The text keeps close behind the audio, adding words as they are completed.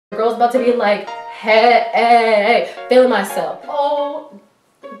girl's about to be like, hey, feeling myself. Oh,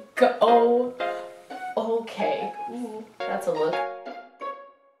 okay. Ooh, that's a look.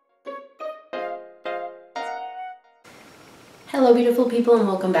 Hello beautiful people, and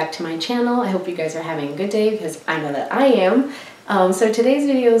welcome back to my channel. I hope you guys are having a good day because I know that I am. So today's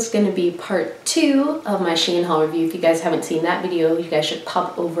video is going to be part 2 of my Shein haul review. If you guys haven't seen that video, you guys should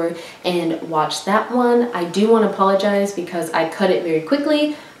pop over and watch that one. I do want to apologize because I cut it very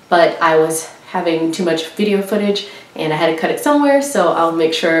quickly, but I was having too much video footage and I had to cut it somewhere, so I'll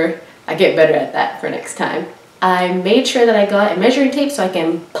make sure I get better at that for next time. I made sure that I got a measuring tape so I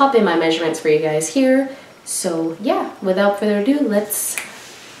can pop in my measurements for you guys here. So yeah, without further ado, let's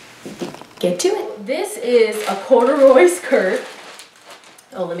get to it. This is a corduroy skirt.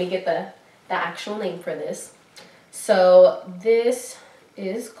 Oh, let me get the actual name for this. So this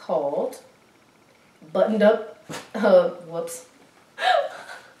is called buttoned up, whoops.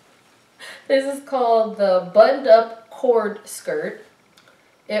 This is called the buttoned up cord skirt.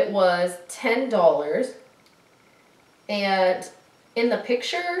 It was $10. And in the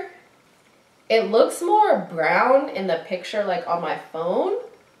picture, it looks more brown in the picture, like on my phone,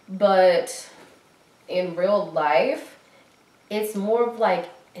 but in real life, it's more of like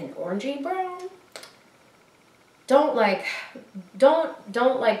an orangey brown. Don't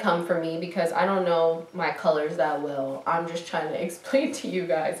come for me because I don't know my colors that well. I'm just trying to explain to you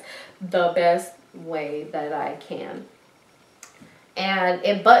guys the best way that I can. And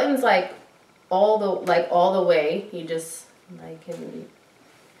it buttons like all the way. You just like can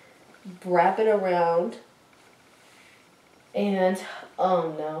wrap it around. And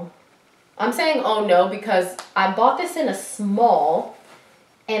oh no. I'm saying oh no because I bought this in a small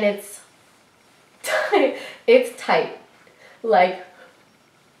and it's tight. It's tight. Like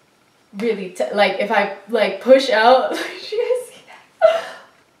really tight. Like if I like push out, you guys see that?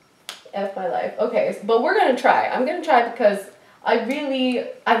 F my life. Okay, but we're gonna try. I'm gonna try because I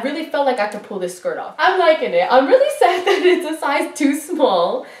really felt like I could pull this skirt off. I'm liking it. I'm really sad that it's a size too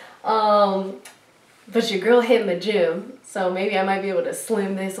small. But your girl hit in the gym, so maybe I might be able to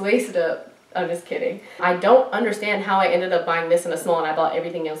slim this waist up. I'm just kidding. I don't understand how I ended up buying this in a small and I bought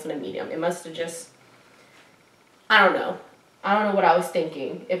everything else in a medium. It must have just, I don't know. I don't know what I was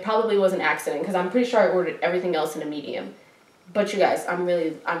thinking. It probably was an accident because I'm pretty sure I ordered everything else in a medium. But you guys, I'm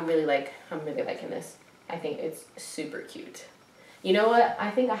really liking this. I think it's super cute. You know what?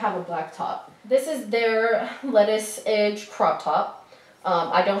 I think I have a black top. This is their lettuce edge crop top.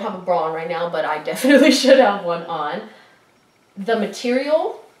 I don't have a bra on right now, but I definitely should have one on. The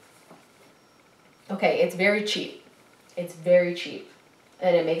material, okay, it's very cheap. It's very cheap.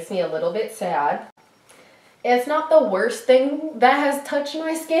 And it makes me a little bit sad. It's not the worst thing that has touched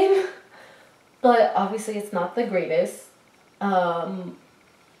my skin, but obviously it's not the greatest. Little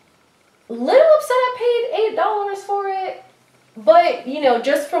upset I paid $8 for it. But, you know,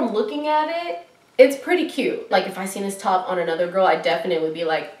 just from looking at it, it's pretty cute. Like, if I seen this top on another girl, I definitely would be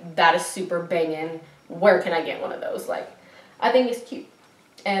like, that is super banging. Where can I get one of those? Like, I think it's cute.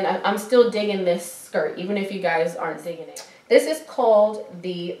 And I'm still digging this skirt, even if you guys aren't digging it. This is called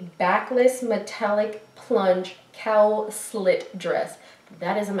the Backless Metallic Plunge Cowl Slit Dress.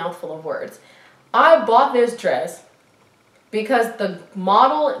 That is a mouthful of words. I bought this dress because the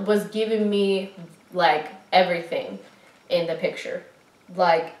model was giving me, like, everything in the picture.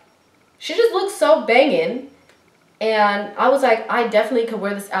 Like, she just looks so banging, and I was like, I definitely could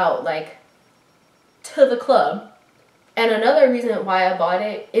wear this out, like, to the club. And another reason why I bought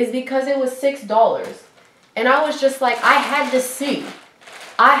it is because it was $6, and I was just like, I had to see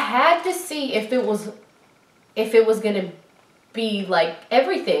if it was gonna be like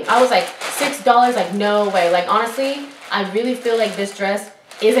everything. I was like, $6, like no way. Like honestly, I really feel like this dress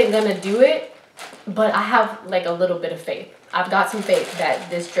isn't gonna do it, but I have like a little bit of faith. I've got some faith that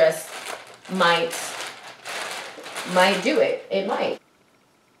this dress might do it. It might.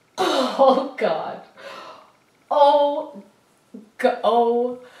 Oh God. Oh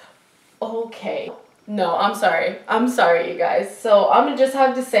okay. No, I'm sorry. I'm sorry, you guys. So I'm gonna just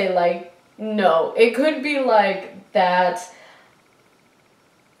have to say, like, no. It could be like that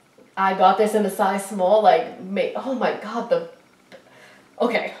I got this in a size small, like, oh my God,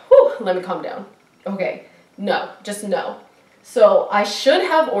 okay, whew, let me calm down. Okay, no, just no. So I should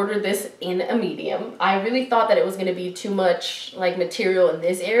have ordered this in a medium. I really thought that it was gonna be too much like material in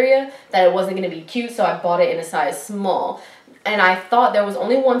this area, that it wasn't gonna be cute, so I bought it in a size small. And I thought there was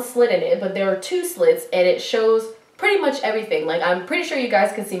only one slit in it, but there are 2 slits and it shows pretty much everything. Like I'm pretty sure you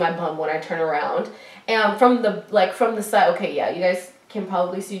guys can see my bum when I turn around. And from the side, okay, yeah, you guys can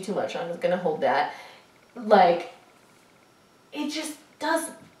probably see too much. I'm just gonna hold that. Like, it just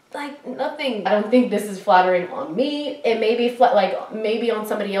does, like nothing. I don't think this is flattering on me. It may be like maybe on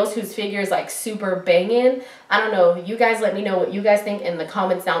somebody else whose figure is like super banging. I don't know. You guys let me know what you guys think in the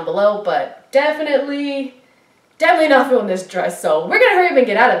comments down below, but definitely not feeling this dress. So we're gonna hurry up and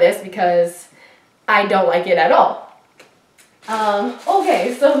get out of this because I don't like it at all.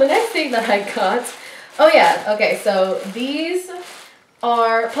 Okay, so the next thing that I got, oh yeah, okay, so these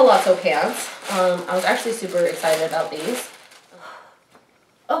are palazzo pants. I was actually super excited about these.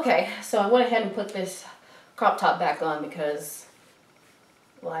 Okay, so I went ahead and put this crop top back on because,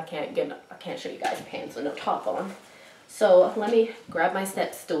 well, I can't show you guys pants with no top on. So let me grab my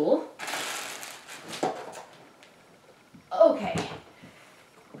step stool. Okay,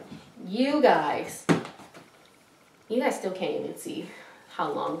 you guys still can't even see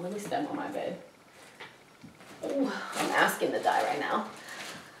how long. Let me step on my bed. Ooh, I'm asking to die right now.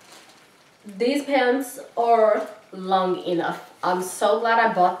 These pants are long enough. I'm so glad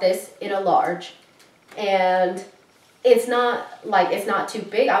I bought this in a large, and it's not too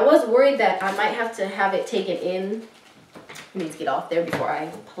big. I was worried that I might have to have it taken in. Let me just get off there before I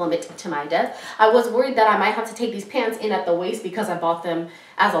plummet to my death. I was worried that I might have to take these pants in at the waist because I bought them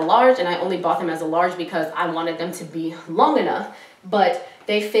as a large, and I only bought them as a large because I wanted them to be long enough, but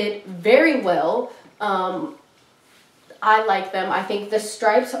they fit very well. I like them. I think the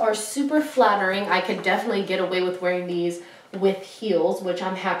stripes are super flattering. I could definitely get away with wearing these with heels, which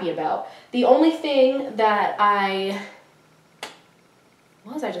I'm happy about. The only thing that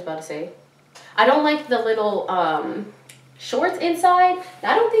what was I just about to say? I don't like the little shorts inside.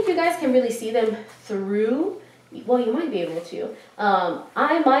 I don't think you guys can really see them through. Well, you might be able to.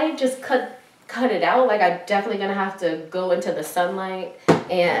 I might just cut it out. Like, I'm definitely gonna have to go into the sunlight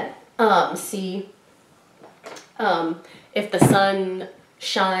and see if the sun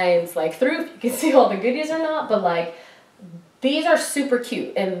shines like through, if you can see all the goodies or not. But like, these are super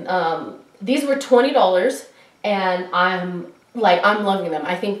cute, and these were $20, and I'm loving them.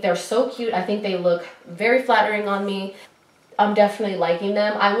 I think they're so cute. I think they look very flattering on me. I'm definitely liking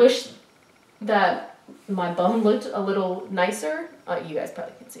them. I wish that my bum looked a little nicer. You guys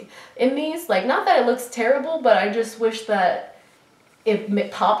probably can see in these. Like, not that it looks terrible, but I just wish that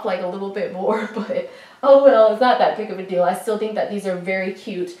it popped like a little bit more. But oh well, it's not that big of a deal. I still think that these are very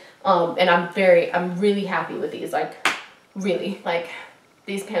cute, and I'm really happy with these. Like, really, like,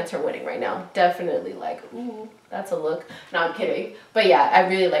 these pants are winning right now. Definitely, like, ooh, that's a look. No, I'm kidding. But yeah, I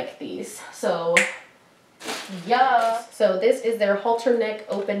really like these. So yeah. So this is their halter neck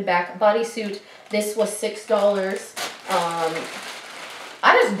open back bodysuit. This was $6.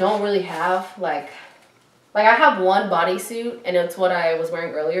 I just don't really have like I have one bodysuit, and it's what I was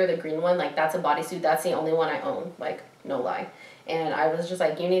wearing earlier, the green one. Like, that's a bodysuit. That's the only one I own. Like, no lie. And I was just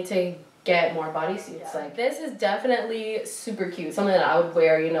like, you need to get more bodysuits. Yeah. Like, this is definitely super cute. Something that I would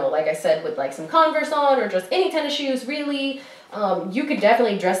wear, you know, like I said, with like some Converse on or just any tennis shoes, really. You could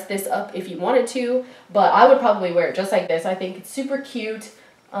definitely dress this up if you wanted to, but I would probably wear it just like this. I think it's super cute.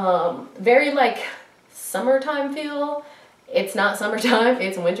 Very like summertime feel. It's not summertime,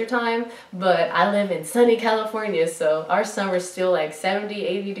 it's wintertime, but I live in sunny California, so our summer's still like 70,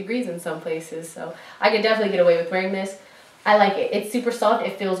 80 degrees in some places, so I could definitely get away with wearing this. I like it. It's super soft.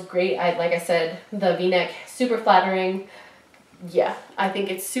 It feels great. Like I said, the V-neck, super flattering. Yeah, I think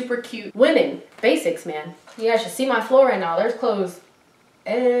it's super cute. Women, basics, man. You guys should see my floor right now. There's clothes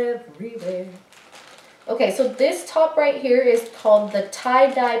everywhere. Okay, so this top right here is called the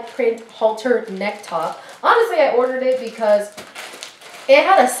tie-dye print halter neck top. Honestly, I ordered it because it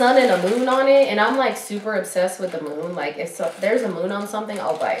had a sun and a moon on it, and I'm like super obsessed with the moon. Like, if there's a moon on something,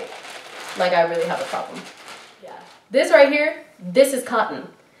 I'll buy it. Like, I really have a problem. Yeah. This right here, this is cotton.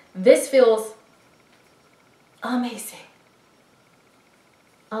 This feels amazing.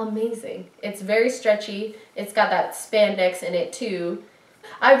 Amazing. It's very stretchy. It's got that spandex in it too.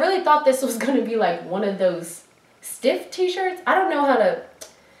 I really thought this was going to be like one of those stiff t-shirts. I don't know how to...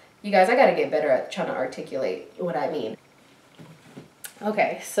 You guys, I got to get better at trying to articulate what I mean.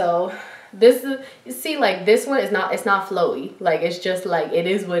 Okay, so this is... You see, like, this one is not... It's not flowy. Like, it's just like, it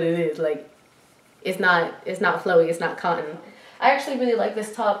is what it is. Like, it's not flowy. It's not cotton. I actually really like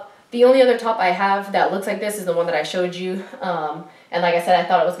this top. The only other top I have that looks like this is the one that I showed you. And like I said, I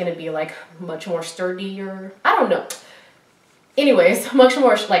thought it was going to be like much more sturdier. I don't know. Anyways, much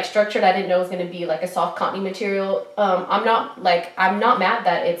more like structured. I didn't know it was going to be like a soft cottony material. I'm not mad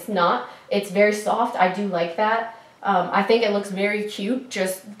that it's not. It's very soft. I do like that. I think it looks very cute.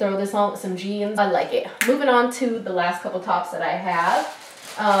 Just throw this on with some jeans. I like it. Moving on to the last couple tops that I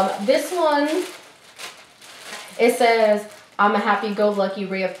have. This one, it says, I'm a happy-go-lucky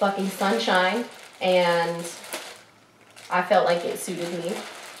ray of fucking sunshine, and I felt like it suited me.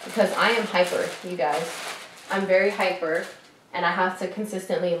 because I am hyper, you guys. I'm very hyper, and I have to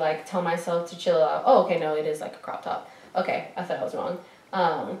consistently like tell myself to chill out. Oh, okay, no, it is like a crop top. Okay, I thought I was wrong.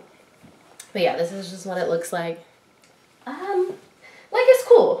 But yeah, this is just what it looks like. Like it's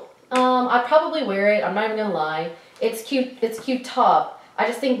cool. I'd probably wear it. I'm not even gonna lie. It's cute. It's a cute top. I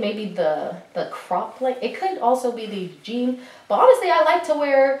just think maybe the crop, like it could also be the jean. But honestly, I like to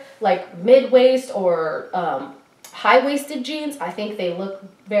wear like mid-waist or high-waisted jeans. I think they look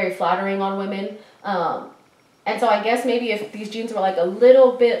very flattering on women. And so I guess maybe if these jeans were like a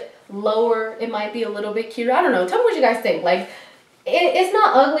little bit lower, it might be a little bit cuter. I don't know. Tell me what you guys think. Like, it's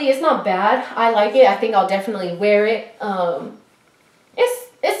not ugly. It's not bad. I like it. I think I'll definitely wear it.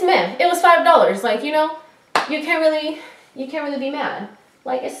 It's meh. It was $5. Like, you know, you can't really be mad.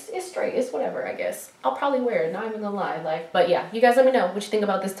 Like, it's straight. It's whatever, I guess. I'll probably wear it. Not even gonna lie. Like, but yeah, you guys let me know what you think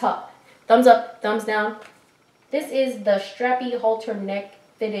about this top. Thumbs up, thumbs down. This is the strappy halter neck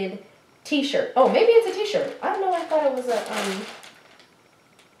fitted t-shirt. Oh, maybe it's a t-shirt. I don't know. I thought it was a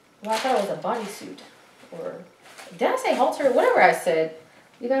well, I thought it was a bodysuit. Or did I say halter? Whatever I said.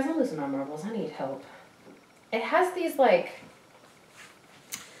 You guys, I'm losing my marbles. I need help. It has these like,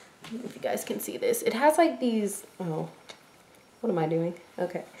 I don't know if you guys can see this. It has like these, oh, what am I doing?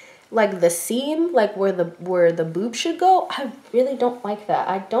 Okay. Like the seam, like where the boob should go. I really don't like that.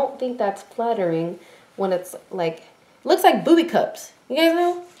 I don't think that's flattering when it's like, looks like booby cups. You guys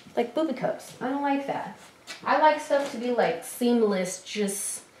know? Like booby cups. I don't like that. I like stuff to be like seamless,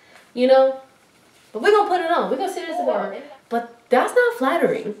 just, you know? But we're gonna put it on. We're gonna see this tomorrow. But that's not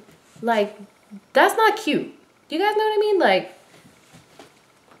flattering. Like, that's not cute. Do you guys know what I mean? Like,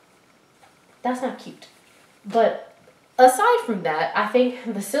 that's not cute. But aside from that, I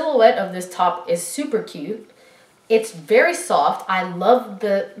think the silhouette of this top is super cute. It's very soft. I love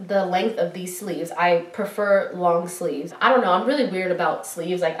the length of these sleeves. I prefer long sleeves. I don't know. I'm really weird about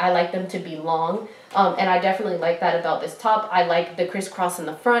sleeves. Like, I like them to be long. And I definitely like that about this top. I like the crisscross in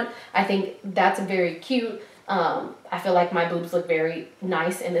the front. I think that's very cute. I feel like my boobs look very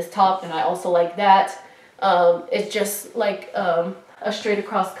nice in this top, and I also like that. It's just like a straight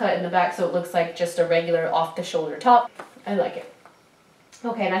across cut in the back, so it looks like just a regular off the shoulder top. I like it.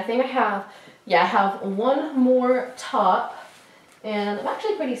 Okay, and I think I have one more top, and I'm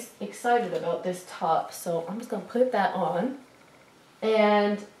actually pretty excited about this top, so I'm just gonna put that on.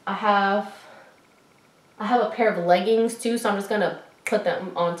 And I have a pair of leggings too, so I'm just gonna put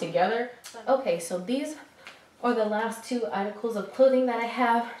them on together. Okay, so these are the last two articles of clothing that I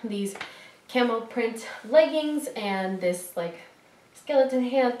have. These camo print leggings and this like skeleton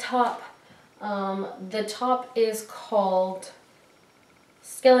hand top. The top is called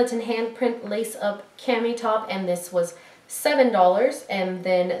skeleton handprint lace up cami top, and this was $7. And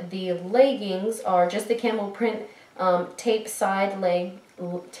then the leggings are just the camo print tape side leggings,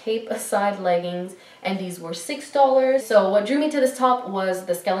 and these were $6. So what drew me to this top was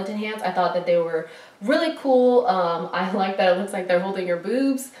the skeleton hands. I thought that they were really cool. I like that it looks like they're holding your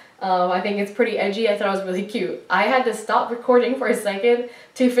boobs. I think it's pretty edgy. I thought it was really cute. I had to stop recording for a second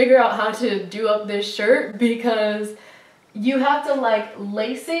to figure out how to do up this shirt, because you have to like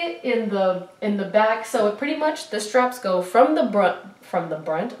lace it in the back. So it pretty much, the straps go from the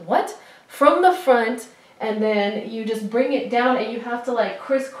front, and then you just bring it down, and you have to like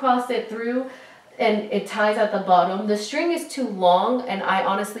crisscross it through, and it ties at the bottom. The string is too long, and I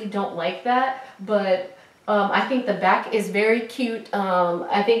honestly don't like that, but I think the back is very cute.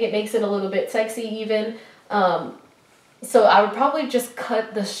 I think it makes it a little bit sexy even. So I would probably just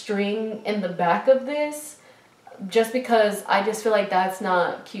cut the string in the back of this, just because I just feel like that's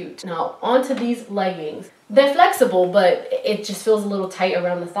not cute. Now onto these leggings. They're flexible, but it just feels a little tight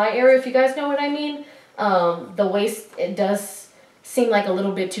around the thigh area, if you guys know what I mean. The waist, it does seem like a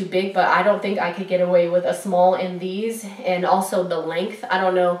little bit too big, but I don't think I could get away with a small in these. And also the length, I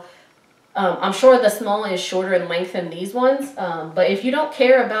don't know. I'm sure the small is shorter in length than these ones, but if you don't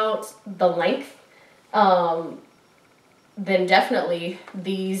care about the length, then definitely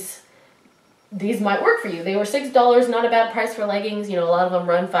these might work for you. They were $6, not a bad price for leggings. You know, a lot of them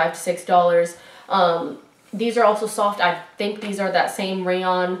run $5 to $6. These are also soft. I think these are that same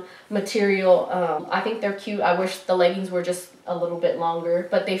rayon material. I think they're cute. I wish the leggings were just a little bit longer,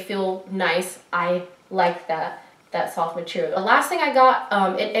 but they feel nice. I like that soft material. The last thing I got,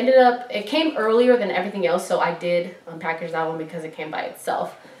 it came earlier than everything else, so I did unpackage that one because it came by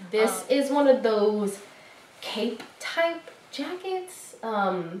itself. This is one of those cape type jackets.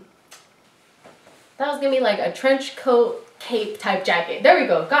 That was gonna be like a trench coat cape type jacket. There we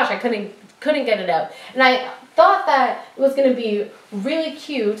go. Gosh, I couldn't get it out. And I thought that it was gonna be really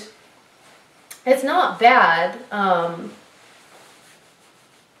cute. It's not bad.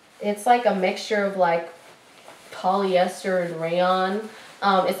 It's like a mixture of like polyester and rayon.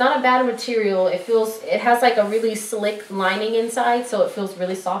 It's not a bad material. It has like a really slick lining inside, so it feels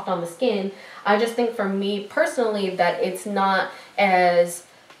really soft on the skin. I just think for me personally that it's not as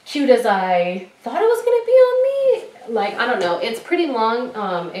cute as I thought it was gonna be on me. Like, I don't know, it's pretty long.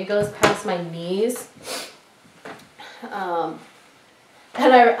 It goes past my knees.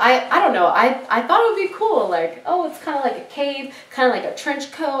 And I don't know, I thought it would be cool, like, oh, it's kind of like a cape, kind of like a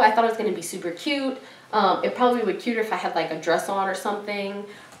trench coat. I thought it was going to be super cute. It probably would be cuter if I had like a dress on or something,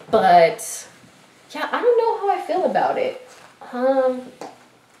 but yeah, I don't know how I feel about it. I'm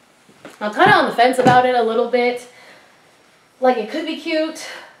kind of on the fence about it a little bit. Like, it could be cute.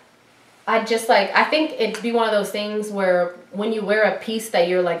 I think it'd be one of those things where when you wear a piece that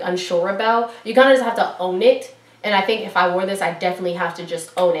you're like unsure about, you kind of just have to own it. And I think if I wore this, I definitely have to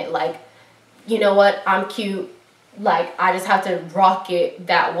just own it. Like, you know what? I'm cute. Like, I just have to rock it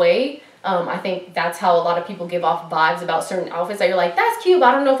that way. I think that's how a lot of people give off vibes about certain outfits that you're like, that's cute, but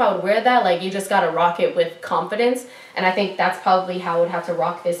I don't know if I would wear that. Like, you just got to rock it with confidence. And I think that's probably how I would have to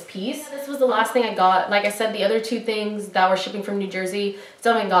rock this piece. This was the last thing I got. Like I said, the other two things that were shipping from New Jersey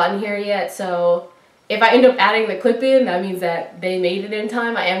still haven't gotten here yet. So if I end up adding the clip in, that means that they made it in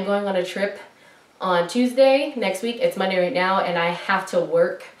time. I am going on a trip on Tuesday next week. It's Monday right now, and I have to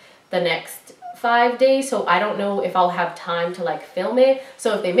work the next 5 days, so I don't know if I'll have time to like film it.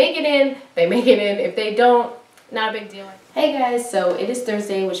 So if they make it in, they make it in. If they don't, not a big deal. Hey guys, so it is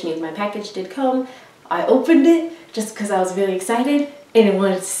Thursday, which means my package did come. I opened it just because I was really excited and I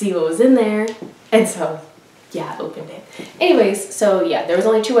wanted to see what was in there, and so yeah, I opened it. Anyways, so yeah, there was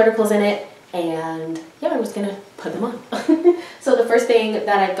only 2 articles in it, and yeah, I'm just gonna put them on. So the first thing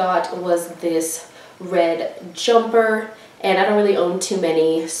that I got was this red jumper, and I don't really own too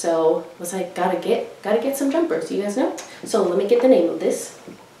many, so I was like, gotta get some jumpers, you guys know. So let me get the name of this.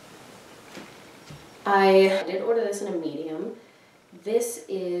 I did order this in a medium. This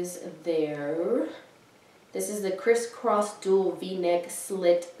is the crisscross dual v-neck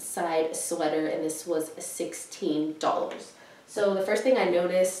slit side sweater, and this was $16. So the first thing I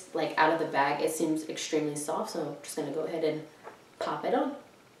noticed, like out of the bag, it seems extremely soft, so I'm just gonna go ahead and pop it on.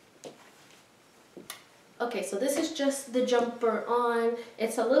 Okay, so this is just the jumper on.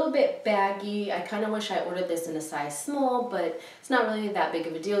 It's a little bit baggy. I kind of wish I ordered this in a size small, but it's not really that big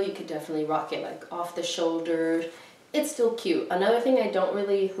of a deal. You could definitely rock it like off the shoulder. It's still cute. Another thing I don't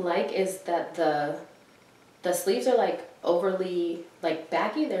really like is that the sleeves are like overly like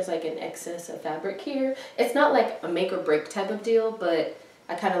baggy. There's like an excess of fabric here. It's not like a make or break type of deal, but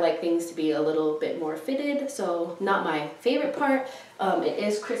I kind of like things to be a little bit more fitted, so not my favorite part. It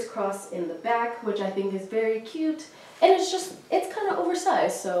is crisscross in the back, which I think is very cute, and it's kind of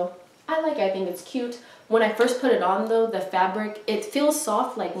oversized, so I think it's cute. When I first put it on though, the fabric, it feels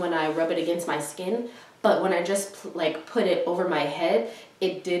soft like when I rub it against my skin, but when I just like put it over my head,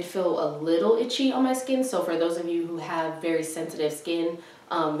 it did feel a little itchy on my skin. So for those of you who have very sensitive skin,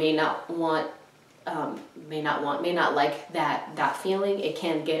 may not like that feeling. It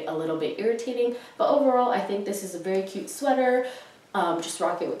can get a little bit irritating, but overall I think this is a very cute sweater. Just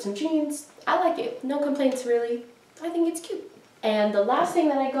rock it with some jeans. I like it, no complaints really. I think it's cute. And the last thing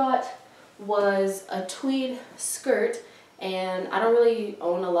that I got was a tweed skirt, and I don't really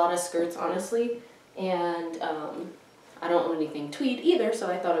own a lot of skirts honestly, and I don't own anything tweed either, so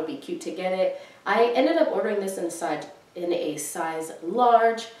I thought it would be cute to get it. I ended up ordering this in a size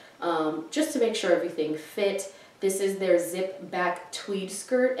large, just to make sure everything fit. This is their zip back tweed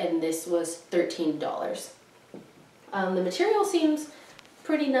skirt, and this was $13. The material seems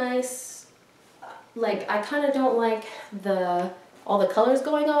pretty nice. Like, I kind of don't like all the colors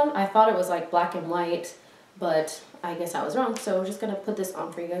going on. I thought it was like black and white, but I guess I was wrong. So I'm just gonna put this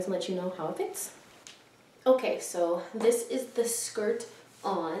on for you guys and let you know how it fits. Okay, so this is the skirt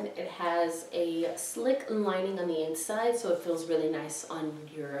on. It has a slick lining on the inside, so it feels really nice on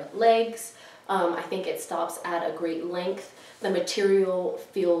your legs. I think it stops at a great length. The material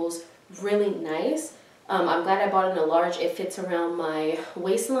feels really nice. I'm glad I bought it in a large. It fits around my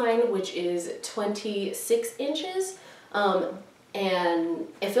waistline, which is 26 inches. And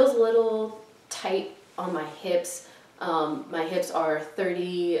it feels a little tight on my hips. My hips are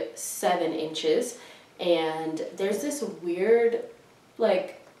 37 inches. And there's this weird,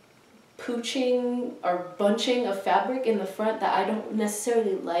 like, pooching or bunching of fabric in the front that I don't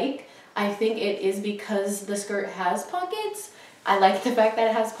necessarily like. I think it is because the skirt has pockets. I like the fact that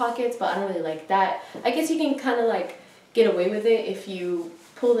it has pockets, but I don't really like that. I guess you can kind of like get away with it if you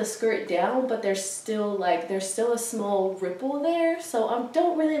pull the skirt down, but there's still a small ripple there. So I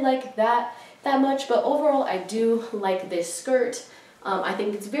don't really like that much, but overall I do like this skirt. I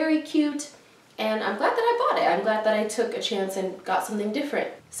think it's very cute, and I'm glad that I bought it. I'm glad that I took a chance and got something different.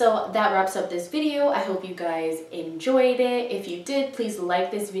 So that wraps up this video. I hope you guys enjoyed it. If you did, please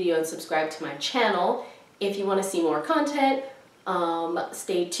like this video and subscribe to my channel. If you want to see more content,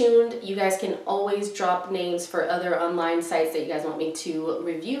 stay tuned. You guys can always drop names for other online sites that you guys want me to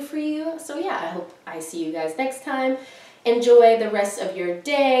review for you. So yeah, I hope I see you guys next time. Enjoy the rest of your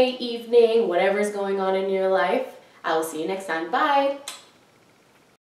day, evening, whatever's going on in your life. I will see you next time. Bye!